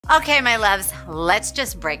Okay, my loves, let's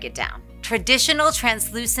just break it down. Traditional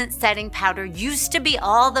translucent setting powder used to be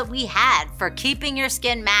all that we had for keeping your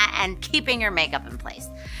skin matte and keeping your makeup in place.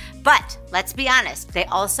 But let's be honest, they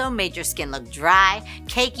also made your skin look dry,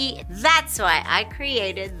 cakey. That's why I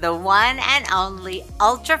created the one and only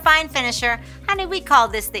ultra fine finisher. Honey, we call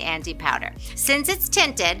this the Anti-Powder. Since it's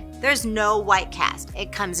tinted, there's no white cast.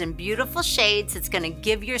 It comes in beautiful shades. It's gonna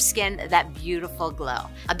give your skin that beautiful glow.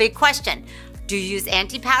 A big question, do you use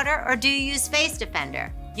Anti-Powder or do you use Face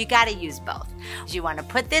Defender? You gotta use both. You wanna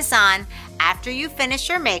put this on after you finish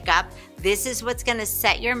your makeup. This is what's gonna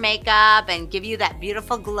set your makeup and give you that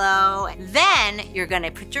beautiful glow. Then you're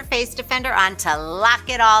gonna put your Face Defender on to lock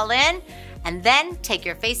it all in, and then take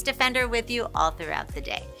your Face Defender with you all throughout the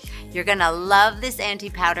day. You're gonna love this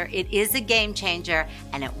Anti-Powder. It is a game changer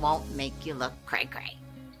and it won't make you look cray-cray.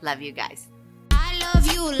 Love you guys. I love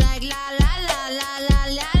you like la la la la la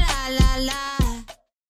la la la la.